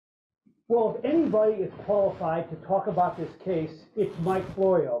Well, if anybody is qualified to talk about this case, it's Mike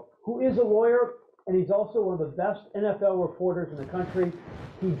Florio, who is a lawyer, and he's also one of the best NFL reporters in the country.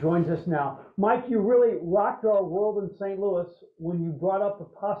 He joins us now. Mike, you really rocked our world in St. Louis when you brought up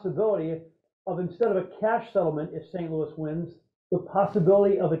the possibility of, instead of a cash settlement if St. Louis wins, the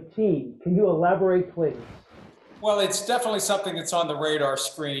possibility of a team. Can you elaborate, please? Well, it's definitely something that's on the radar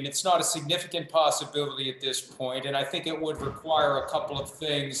screen. It's not a significant possibility at this point, and I think it would require a couple of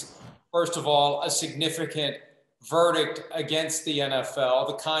things. First of all, a significant verdict against the NFL,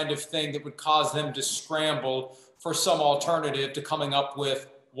 the kind of thing that would cause them to scramble for some alternative to coming up with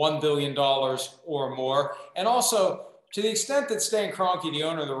 $1 billion or more. And also, to the extent that Stan Kroenke, the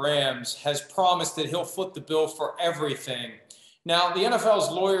owner of the Rams, has promised that he'll foot the bill for everything. Now, the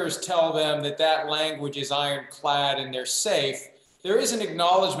NFL's lawyers tell them that that language is ironclad and they're safe. There is an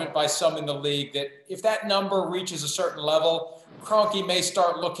acknowledgement by some in the league that if that number reaches a certain level, Kroenke may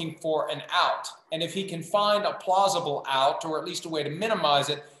start looking for an out. And if he can find a plausible out, or at least a way to minimize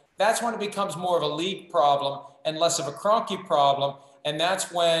it, that's when it becomes more of a league problem and less of a Kroenke problem. And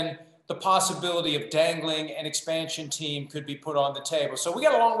that's when the possibility of dangling an expansion team could be put on the table. So we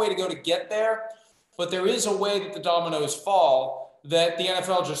got a long way to go to get there, but there is a way that the dominoes fall that the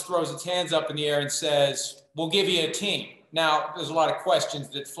NFL just throws its hands up in the air and says, we'll give you a team. Now, there's a lot of questions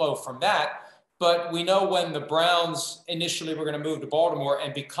that flow from that. But we know when the Browns initially were going to move to Baltimore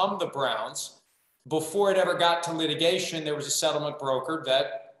and become the Browns, before it ever got to litigation, there was a settlement brokered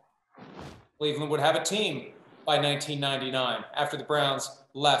that Cleveland would have a team by 1999 after the Browns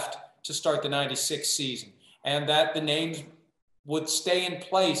left to start the 96 season, and that the names would stay in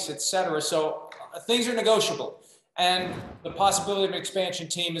place, et cetera. So things are negotiable. And the possibility of an expansion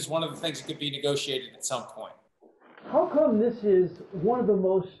team is one of the things that could be negotiated at some point. How come this is one of the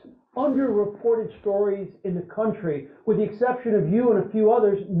most underreported stories in the country? With the exception of you and a few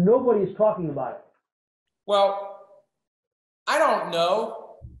others, nobody is talking about it. Well, I don't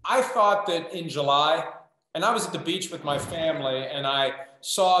know. I thought that in July, and I was at the beach with my family, and I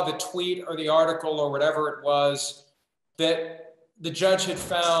saw the tweet or the article or whatever it was that the judge had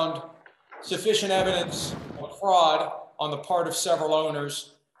found sufficient evidence of fraud on the part of several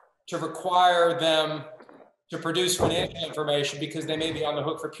owners to require them to produce financial information because they may be on the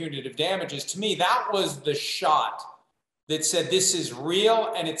hook for punitive damages. To me, that was the shot that said this is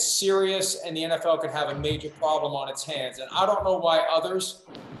real and it's serious and the NFL could have a major problem on its hands. And I don't know why others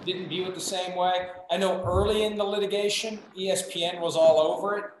didn't view it the same way. I know early in the litigation, ESPN was all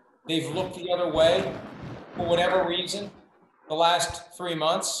over it. They've looked the other way for whatever reason the last 3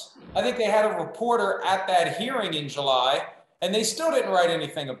 months. I think they had a reporter at that hearing in July and they still didn't write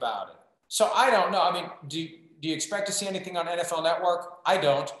anything about it. So I don't know. I mean, do you expect to see anything on NFL Network? I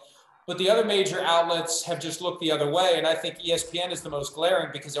don't. But the other major outlets have just looked the other way. And I think ESPN is the most glaring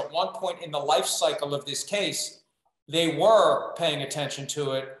because at one point in the life cycle of this case, they were paying attention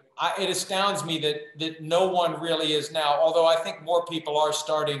to it. It astounds me that no one really is now, although I think more people are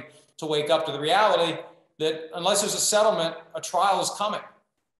starting to wake up to the reality that unless there's a settlement, a trial is coming.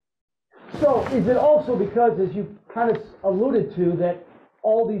 So is it also because, as you kind of alluded to, that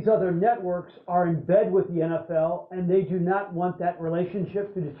all these other networks are in bed with the NFL and they do not want that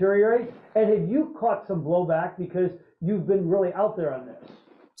relationship to deteriorate? And have you caught some blowback because you've been really out there on this?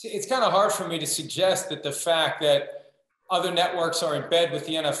 It's kind of hard for me to suggest that the fact that other networks are in bed with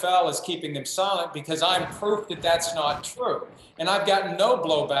the NFL is keeping them silent because I'm proof that that's not true. And I've gotten no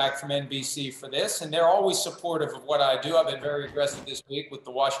blowback from NBC for this, and they're always supportive of what I do. I've been very aggressive this week with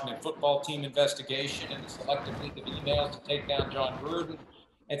the Washington football team investigation and the selective leak of emails to take down John Gruden,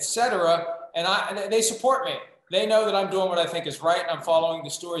 et cetera. And they support me. They know that I'm doing what I think is right, and I'm following the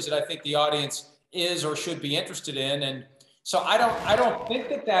stories that I think the audience is or should be interested in. And so I don't think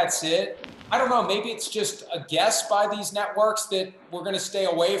that that's it. I don't know. Maybe it's just a guess by these networks that we're going to stay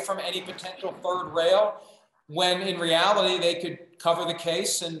away from any potential third rail, when in reality they could cover the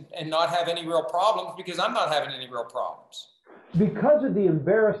case and not have any real problems, because I'm not having any real problems. Because of the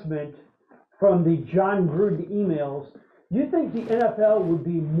embarrassment from the John Gruden emails, do you think the NFL would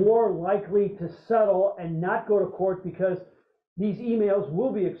be more likely to settle and not go to court because these emails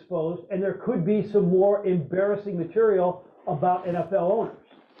will be exposed and there could be some more embarrassing material about NFL owners?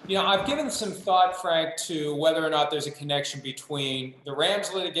 You know, I've given some thought, Frank, to whether or not there's a connection between the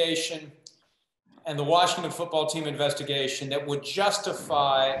Rams litigation and the Washington football team investigation that would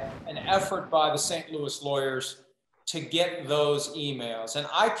justify an effort by the St. Louis lawyers to get those emails. And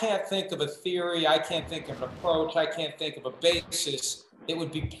I can't think of a theory, I can't think of an approach, I can't think of a basis that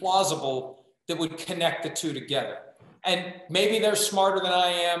would be plausible that would connect the two together. And maybe they're smarter than I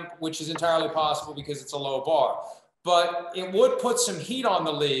am, which is entirely possible because it's a low bar. But it would put some heat on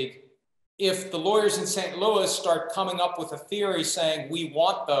the league if the lawyers in St. Louis start coming up with a theory saying we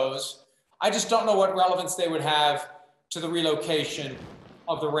want those, I just don't know what relevance they would have to the relocation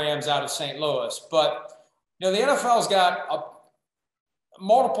of the Rams out of St. Louis. But, you know, the NFL's got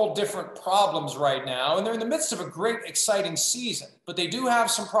multiple different problems right now, and they're in the midst of a great, exciting season. But they do have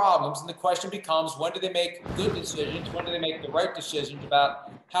some problems, and the question becomes, when do they make good decisions? When do they make the right decisions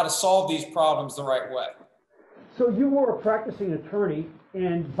about how to solve these problems the right way? So you were a practicing attorney,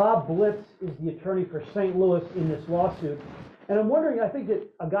 and Bob Blitz is the attorney for St. Louis in this lawsuit. And I'm wondering, I think that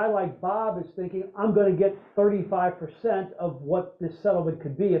a guy like Bob is thinking, I'm going to get 35% of what this settlement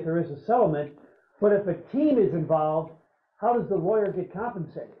could be if there is a settlement. But if a team is involved, how does the lawyer get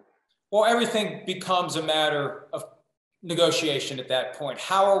compensated? Well, everything becomes a matter of negotiation at that point.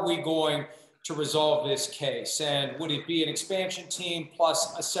 How are we going to resolve this case? And would it be an expansion team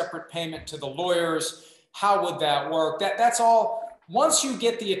plus a separate payment to the lawyers? How would that work? That's all. Once you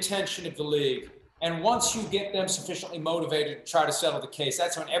get the attention of the league, and once you get them sufficiently motivated to try to settle the case,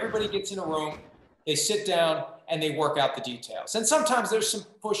 that's when everybody gets in a room, they sit down, and they work out the details. And sometimes there's some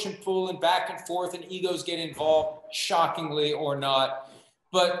push and pull and back and forth, and egos get involved, shockingly or not.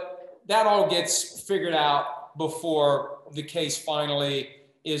 But that all gets figured out before the case finally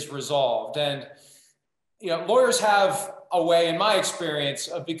is resolved. And you know, lawyers have a way, in my experience,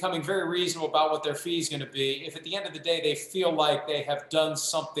 of becoming very reasonable about what their fee is going to be if at the end of the day they feel like they have done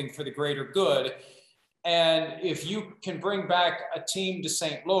something for the greater good. And if you can bring back a team to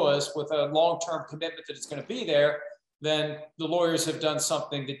St. Louis with a long-term commitment that it's going to be there, then the lawyers have done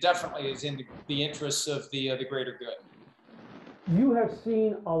something that definitely is in the interests of the greater good. You have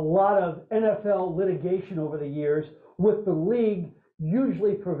seen a lot of NFL litigation over the years, with the league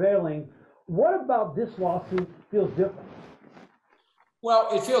usually prevailing. What about this lawsuit feels different? Well,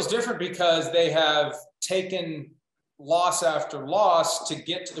 it feels different because they have taken loss after loss to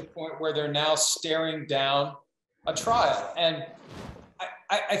get to the point where they're now staring down a trial. And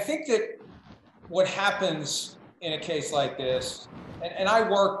I think that what happens in a case like this, and I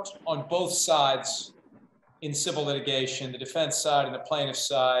worked on both sides in civil litigation, the defense side and the plaintiff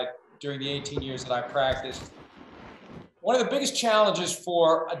side, during the 18 years that I practiced. One of the biggest challenges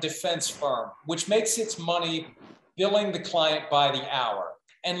for a defense firm, which makes its money billing the client by the hour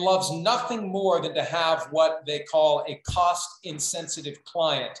and loves nothing more than to have what they call a cost-insensitive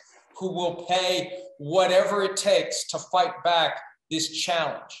client who will pay whatever it takes to fight back this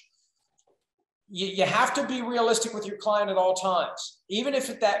challenge. You have to be realistic with your client at all times, even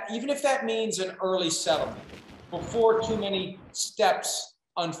if that means an early settlement before too many steps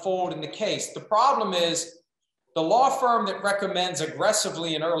unfold in the case. The problem is the law firm that recommends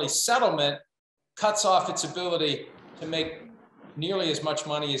aggressively an early settlement cuts off its ability to make nearly as much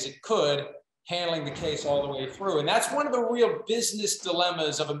money as it could handling the case all the way through. And that's one of the real business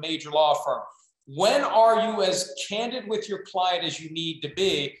dilemmas of a major law firm. When are you as candid with your client as you need to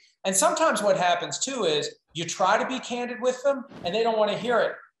be? And sometimes what happens too is you try to be candid with them and they don't want to hear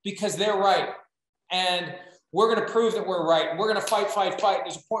it because they're right. And we're going to prove that we're right. And we're going to fight.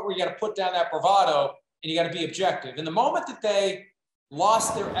 There's a point where you got to put down that bravado and you got to be objective. And the moment that they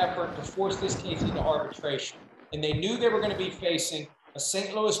lost their effort to force this case into arbitration, and they knew they were going to be facing a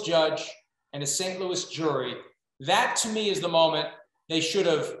St. Louis judge and a St. Louis jury, that to me is the moment they should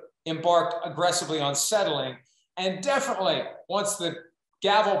have embarked aggressively on settling. And definitely, once the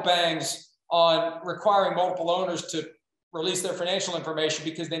gavel bangs on requiring multiple owners to release their financial information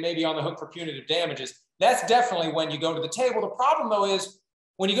because they may be on the hook for punitive damages, that's definitely when you go to the table. The problem, though, is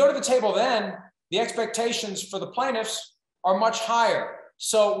when you go to the table then, the expectations for the plaintiffs are much higher.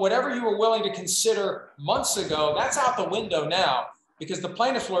 So whatever you were willing to consider months ago, that's out the window now, because the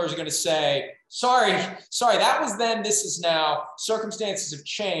plaintiff lawyers are going to say, sorry, that was then, this is now, circumstances have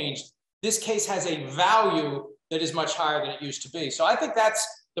changed. This case has a value that is much higher than it used to be. So I think that's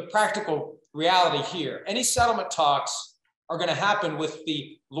the practical reality here. Any settlement talks are going to happen with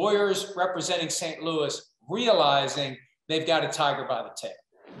the lawyers representing St. Louis realizing they've got a tiger by the tail.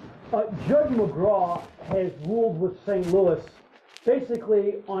 Judge McGraw has ruled with St. Louis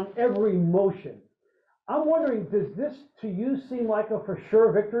basically on every motion. I'm wondering, does this to you seem like a for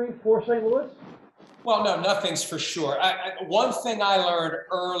sure victory for St. Louis? Well, no, nothing's for sure. One thing I learned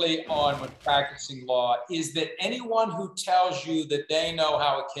early on when practicing law is that anyone who tells you that they know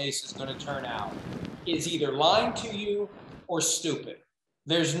how a case is going to turn out is either lying to you or stupid.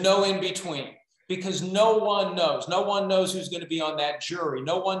 There's no in between, because no one knows. No one knows who's going to be on that jury.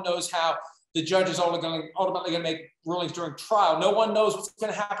 No one knows how the judge is ultimately going to make rulings during trial. No one knows what's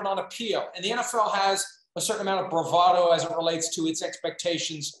going to happen on appeal. And the NFL has a certain amount of bravado as it relates to its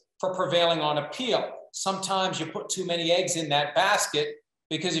expectations for prevailing on appeal. Sometimes you put too many eggs in that basket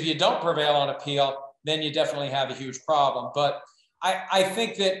because if you don't prevail on appeal, then you definitely have a huge problem. But I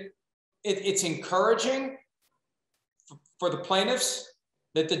think that it's encouraging for the plaintiffs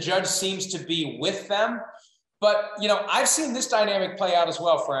that the judge seems to be with them. But, you know, I've seen this dynamic play out as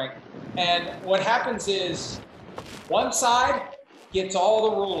well, Frank. And what happens is one side gets all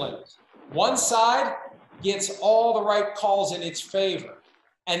the rulings. One side gets all the right calls in its favor.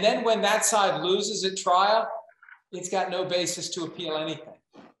 And then when that side loses at trial, it's got no basis to appeal anything.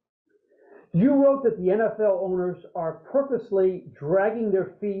 You wrote that the NFL owners are purposely dragging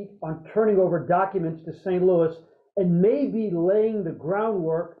their feet on turning over documents to St. Louis and may be laying the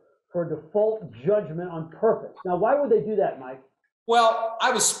groundwork for default judgment on purpose. Now, why would they do that, Mike? Well,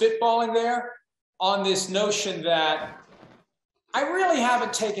 I was spitballing there on this notion that I really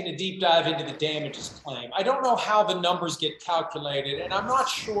haven't taken a deep dive into the damages claim. I don't know how the numbers get calculated, and I'm not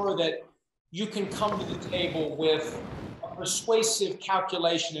sure that you can come to the table with a persuasive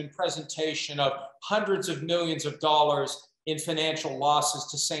calculation and presentation of hundreds of millions of dollars in financial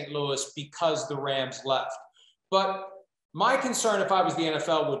losses to St. Louis because the Rams left. But my concern, if I was the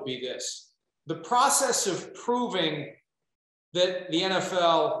NFL, would be this. The process of proving that the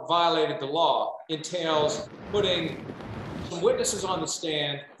NFL violated the law entails putting some witnesses on the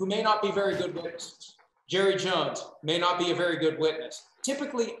stand who may not be very good witnesses. Jerry Jones may not be a very good witness.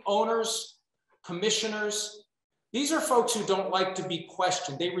 Typically, owners, commissioners, these are folks who don't like to be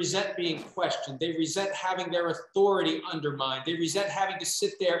questioned. They resent being questioned. They resent having their authority undermined. They resent having to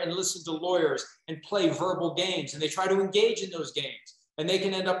sit there and listen to lawyers and play verbal games. And they try to engage in those games. And they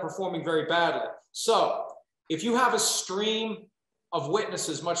can end up performing very badly. So if you have a stream of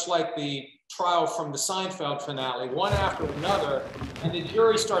witnesses, much like the trial from the Seinfeld finale, one after another, and the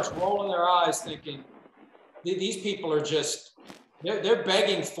jury starts rolling their eyes thinking, these people are just, they're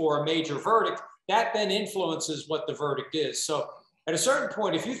begging for a major verdict, that then influences what the verdict is. So at a certain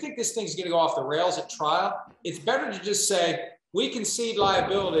point, if you think this thing's going to go off the rails at trial, it's better to just say, we concede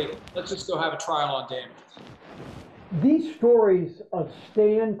liability, let's just go have a trial on damages. These stories of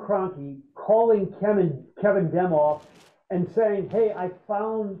Stan Kroenke calling Kevin Demoff and saying, hey, I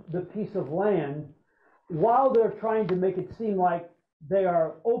found the piece of land, while they're trying to make it seem like they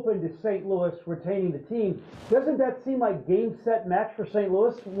are open to St. Louis retaining the team, doesn't that seem like game, set, match for St.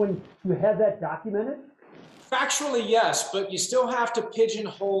 Louis when you have that documented? Factually, yes, but you still have to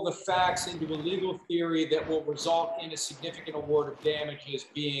pigeonhole the facts into a legal theory that will result in a significant award of damages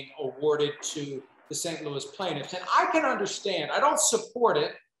being awarded to the St. Louis plaintiffs. And I can understand, I don't support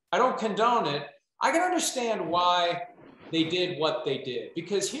it, I don't condone it, I can understand why they did what they did,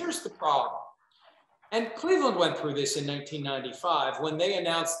 because here's the problem. And Cleveland went through this in 1995 when they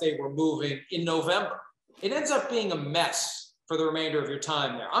announced they were moving in November. It ends up being a mess for the remainder of your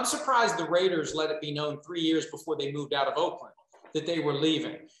time there. I'm surprised the Raiders let it be known 3 years before they moved out of Oakland that they were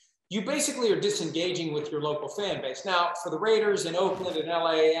leaving. You basically are disengaging with your local fan base. Now, for the Raiders in Oakland and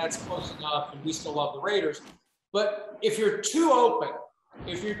LA, that's close enough, and we still love the Raiders. But if you're too open,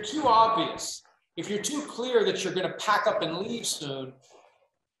 if you're too obvious, if you're too clear that you're going to pack up and leave soon,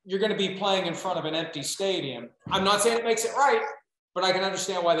 you're going to be playing in front of an empty stadium. I'm not saying it makes it right, but I can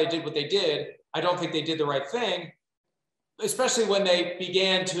understand why they did what they did. I don't think they did the right thing, especially when they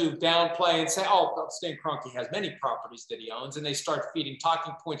began to downplay and say, oh, Stan Kroenke has many properties that he owns, and they start feeding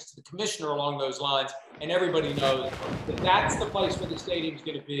talking points to the commissioner along those lines, and everybody knows that that's the place where the stadium's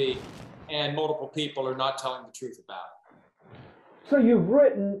going to be, and multiple people are not telling the truth about it. So you've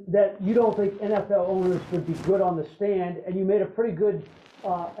written that you don't think NFL owners would be good on the stand, and you made a pretty good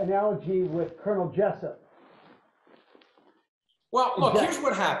analogy with Colonel Jessup. Well, look, here's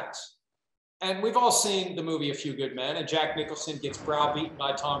what happens. And we've all seen the movie A Few Good Men, and Jack Nicholson gets browbeaten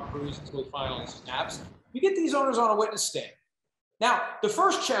by Tom Cruise until he finally snaps. You get these owners on a witness stand. Now, the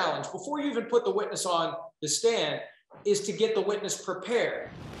first challenge, before you even put the witness on the stand, is to get the witness prepared.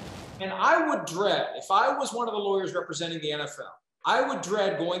 And I would dread, if I was one of the lawyers representing the NFL, I would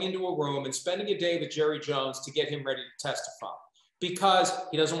dread going into a room and spending a day with Jerry Jones to get him ready to testify, because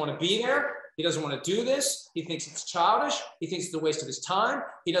he doesn't want to be there. He doesn't want to do this. He thinks it's childish. He thinks it's a waste of his time.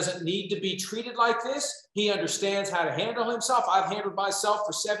 He doesn't need to be treated like this. He understands how to handle himself. I've handled myself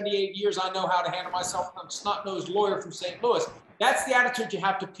for 78 years. I know how to handle myself. I'm a snot-nosed lawyer from St. Louis. That's the attitude you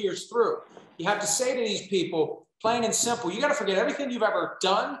have to pierce through. You have to say to these people, plain and simple, you got to forget everything you've ever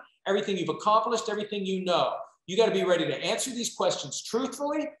done, everything you've accomplished, everything you know. You got to be ready to answer these questions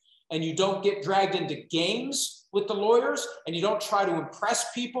truthfully, and you don't get dragged into games with the lawyers, and you don't try to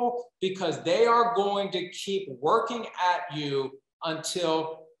impress people, because they are going to keep working at you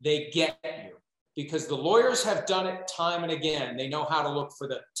until they get you. Because the lawyers have done it time and again. They know how to look for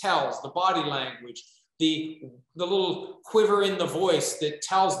the tells, the body language, the little quiver in the voice that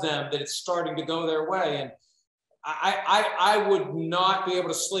tells them that it's starting to go their way. And I would not be able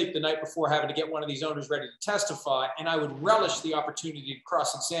to sleep the night before having to get one of these owners ready to testify. And I would relish the opportunity to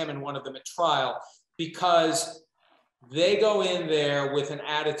cross-examine one of them at trial, because they go in there with an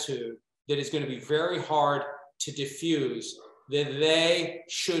attitude that is going to be very hard to diffuse, that they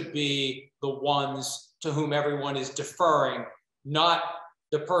should be the ones to whom everyone is deferring, not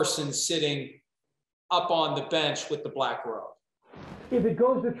the person sitting up on the bench with the black robe. If it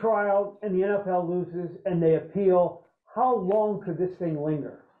goes to trial and the NFL loses and they appeal, how long could this thing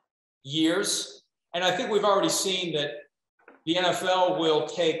linger? Years. And I think we've already seen that the NFL will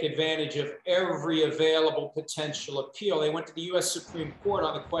take advantage of every available potential appeal. They went to the U.S. Supreme Court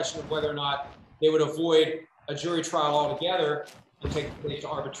on the question of whether or not they would avoid a jury trial altogether and take the case to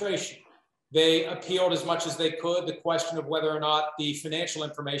arbitration. They appealed as much as they could the question of whether or not the financial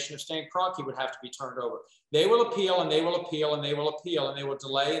information of Stan Kroenke would have to be turned over. They will appeal and they will appeal and they will appeal and they will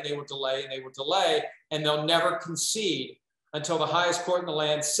delay and they will delay and they will delay, and they'll never concede until the highest court in the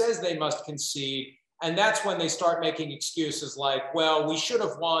land says they must concede. And that's when they start making excuses like, well, we should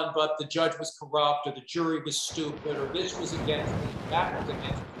have won, but the judge was corrupt, or the jury was stupid, or this was against me, that was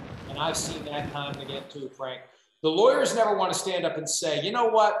against me. And I've seen that time again too, Frank. The lawyers never want to stand up and say, you know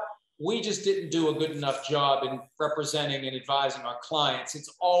what? We just didn't do a good enough job in representing and advising our clients.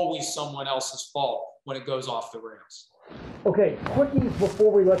 It's always someone else's fault when it goes off the rails. Okay, quickies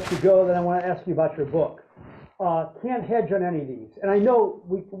before we let you go, then I want to ask you about your book. Can't hedge on any of these. And I know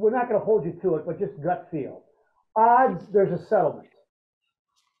we're not going to hold you to it, but just gut feel. Odds, there's a settlement.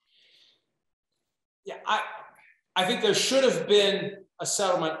 Yeah, I think there should have been a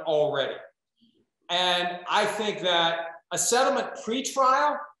settlement already. And I think that a settlement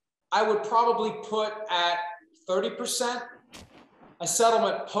pre-trial, I would probably put at 30%. A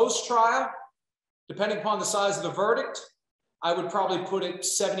settlement post-trial, depending upon the size of the verdict, I would probably put it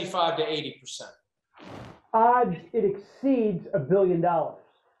 75 to 80%. Odds, it exceeds $1 billion.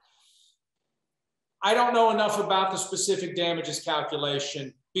 I don't know enough about the specific damages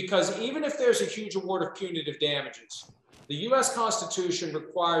calculation, because even if there's a huge award of punitive damages, the U.S. Constitution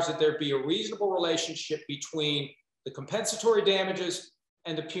requires that there be a reasonable relationship between the compensatory damages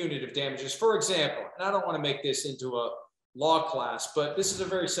and the punitive damages. For example, and I don't want to make this into a law class, but this is a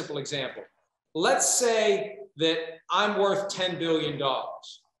very simple example. Let's say that I'm worth $10 billion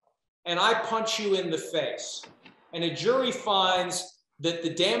and I punch you in the face, and a jury finds that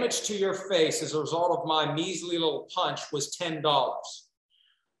the damage to your face as a result of my measly little punch was $10.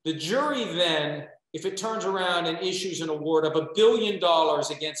 The jury then, if it turns around and issues an award of $1 billion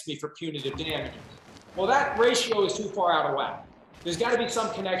against me for punitive damages, well, that ratio is too far out of whack. There's got to be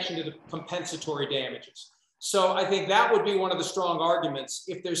some connection to the compensatory damages. So I think that would be one of the strong arguments.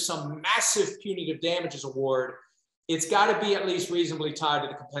 If there's some massive punitive damages award, it's got to be at least reasonably tied to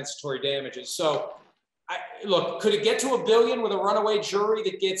the compensatory damages. So look, could it get to $1 billion with a runaway jury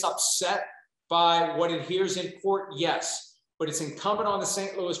that gets upset by what it hears in court? Yes, but it's incumbent on the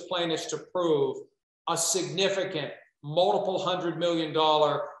St. Louis plaintiffs to prove a significant multiple $100 million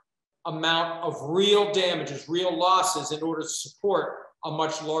amount of real damages, real losses, in order to support a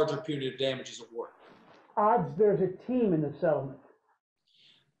much larger punitive damages award. Odds, there's a team in the settlement.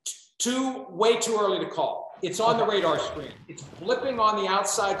 Way too early to call. It's on the radar screen. It's blipping on the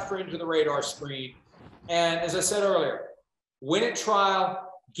outside fringe of the radar screen. And as I said earlier, win at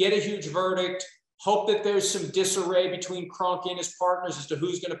trial, get a huge verdict, hope that there's some disarray between Kroenke and his partners as to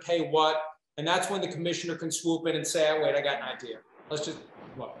who's going to pay what. And that's when the commissioner can swoop in and say, oh, wait, I got an idea. Let's just,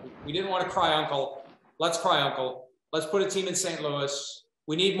 well, we didn't want to cry uncle. Let's cry uncle. Let's put a team in St. Louis.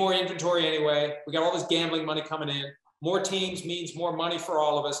 We need more inventory anyway. We got all this gambling money coming in. More teams means more money for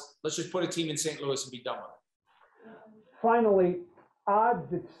all of us. Let's just put a team in St. Louis and be done with it. Finally, odds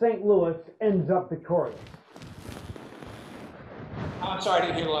that St. Louis ends up victorious. I'm sorry, I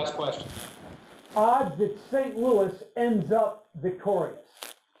didn't hear the last question. Odds that St. Louis ends up victorious.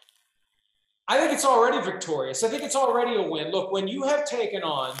 I think it's already victorious. I think it's already a win. Look, when you have taken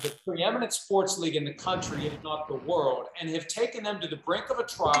on the preeminent sports league in the country, if not the world, and have taken them to the brink of a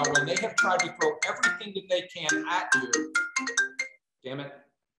trial when they have tried to throw everything that they can at you. Damn it.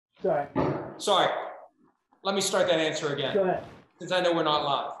 Sorry. Let me start that answer again. Go ahead. Since I know we're not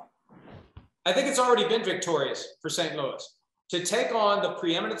live. I think it's already been victorious for St. Louis to take on the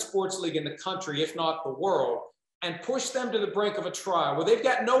preeminent sports league in the country, if not the world, and push them to the brink of a trial where they've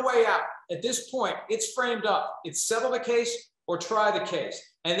got no way out. At this point, it's framed up. It's settle the case or try the case.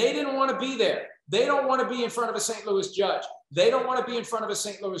 And they didn't want to be there. They don't want to be in front of a St. Louis judge. They don't want to be in front of a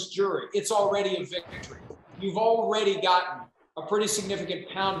St. Louis jury. It's already a victory. You've already gotten a pretty significant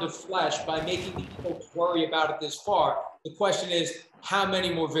pound of flesh by making these folks worry about it this far. The question is, how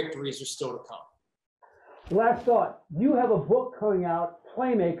many more victories are still to come? Last thought, you have a book coming out,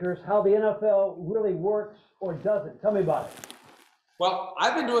 Playmakers, how the NFL really works or doesn't. Tell me about it. Well,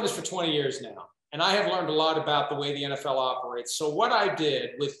 I've been doing this for 20 years now, and I have learned a lot about the way the NFL operates. So what I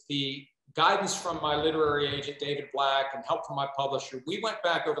did with the guidance from my literary agent, David Black, and help from my publisher, we went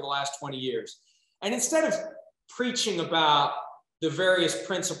back over the last 20 years. And instead of preaching about the various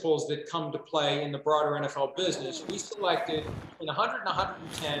principles that come to play in the broader NFL business, we selected between 100 and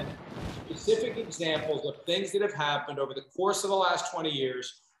 110 specific examples of things that have happened over the course of the last 20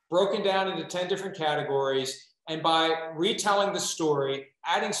 years, broken down into 10 different categories. And by retelling the story,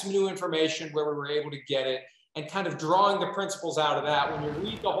 adding some new information where we were able to get it, and kind of drawing the principles out of that, when you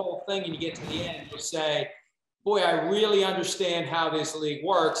read the whole thing and you get to the end, you'll say, boy, I really understand how this league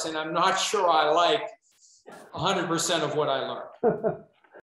works, and I'm not sure I like 100% of what I learned.